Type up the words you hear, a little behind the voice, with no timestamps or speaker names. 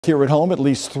Here at home, at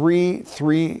least three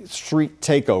street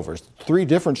takeovers, three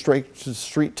different street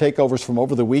takeovers from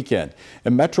over the weekend.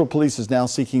 And Metro Police is now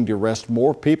seeking to arrest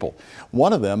more people.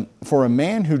 One of them for a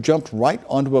man who jumped right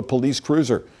onto a police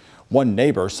cruiser. One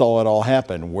neighbor saw it all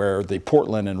happen where the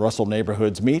Portland and Russell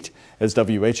neighborhoods meet, as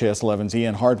WHAS 11's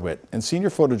Ian Hardwitt and senior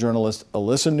photojournalist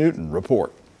Alyssa Newton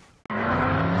report.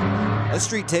 A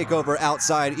street takeover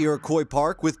outside Iroquois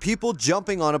Park with people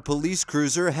jumping on a police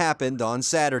cruiser happened on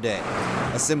Saturday.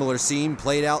 A similar scene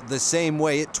played out the same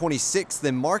way at 26th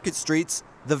and Market Streets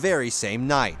the very same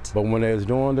night. But when they was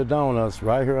doing the donuts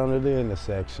right here under the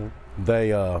intersection,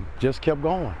 they just kept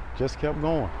going,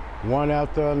 one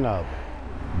after another.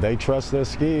 They trust their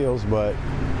skills, but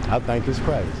I think it's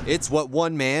crazy. It's what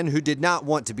one man who did not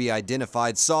want to be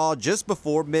identified saw just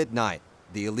before midnight.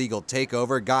 The illegal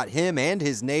takeover got him and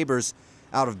his neighbors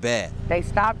out of bed. They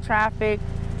stop traffic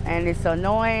and it's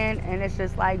annoying and it's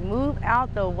just like, move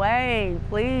out the way,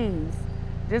 please.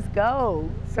 Just go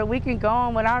so we can go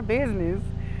on with our business.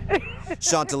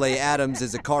 Chantelay Adams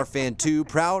is a car fan too,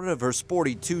 proud of her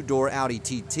sporty two-door Audi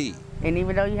TT. And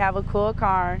even though you have a cool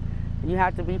car, you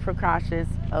have to be precautious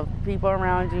of people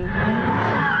around you.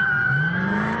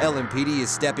 LMPD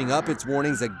is stepping up its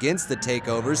warnings against the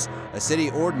takeovers. A city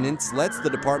ordinance lets the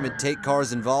department take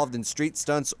cars involved in street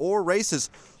stunts or races,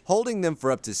 holding them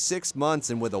for up to 6 months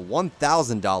and with a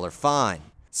 $1,000 fine.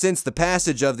 Since the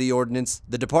passage of the ordinance,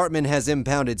 the department has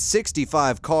impounded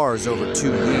 65 cars over 2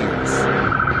 years.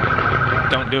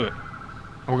 Don't do it.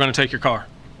 We're going to take your car.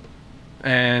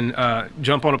 And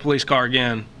jump on a police car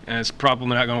again, and it's probably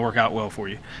not going to work out well for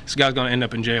you. This guy's going to end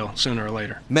up in jail sooner or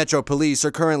later. Metro Police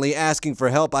are currently asking for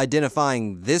help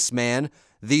identifying this man.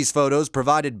 These photos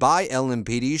provided by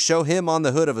LMPD show him on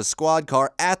the hood of a squad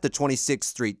car at the 26th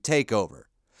Street takeover.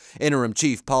 Interim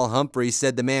Chief Paul Humphrey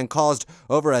said the man caused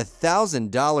over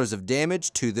 $1,000 of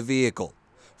damage to the vehicle.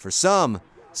 For some,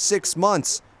 6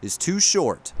 months is too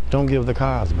short. Don't give the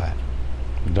cars back.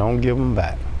 Don't give them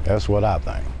back. That's what I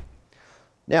think.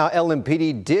 Now,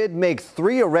 LMPD did make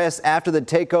 3 arrests after the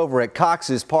takeover at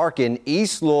Cox's Park in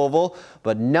East Louisville,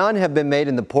 but none have been made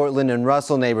in the Portland and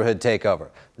Russell neighborhood takeover.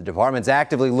 The department's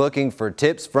actively looking for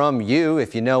tips from you.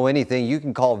 If you know anything, you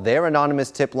can call their anonymous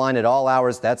tip line at all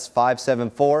hours. That's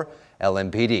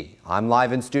 574-LMPD. I'm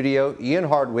live in studio, Ian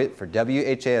Hardwitt for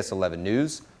WHAS 11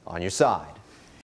 News, on your side.